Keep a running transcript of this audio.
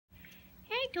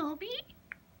Toby.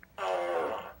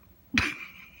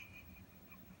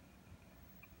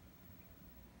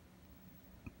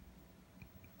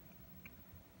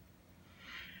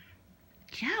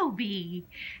 Toby,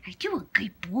 are you a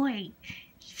good boy?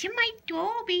 Is it my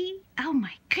Toby? Oh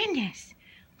my goodness.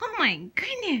 Oh my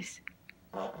goodness.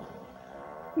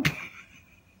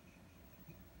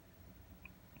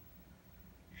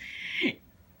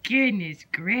 Goodness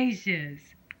gracious.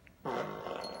 That's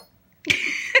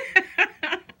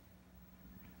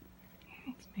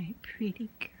my pretty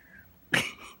girl.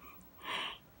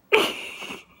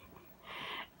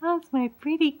 That's my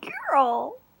pretty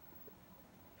girl.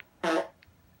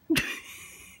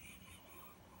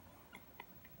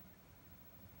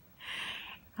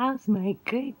 How's my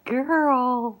good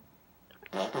girl?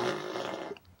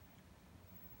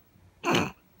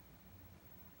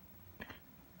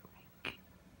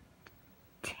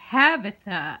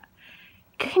 Tabitha,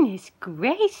 goodness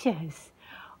gracious,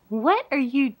 what are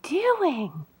you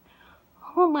doing?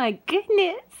 Oh my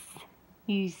goodness,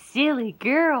 you silly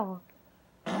girl.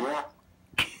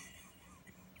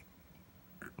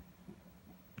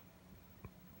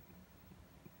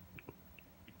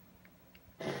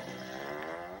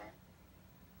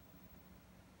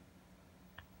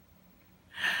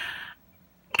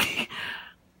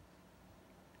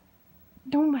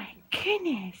 Oh my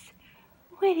goodness,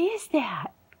 what is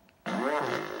that?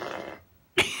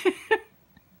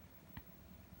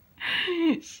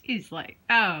 She's like,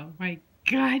 oh my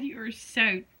God, you're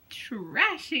so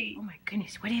trashy. Oh my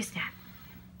goodness, what is that?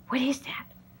 What is that?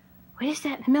 What is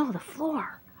that in the middle of the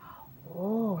floor?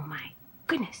 Oh my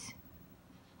goodness.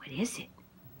 What is it?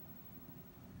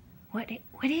 What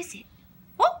is it?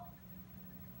 Oh!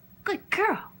 Good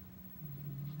girl.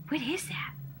 What is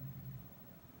that?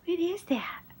 What is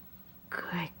that?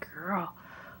 Good girl.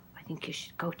 I think you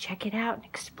should go check it out and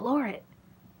explore it.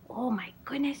 Oh my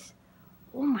goodness.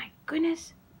 Oh my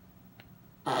goodness.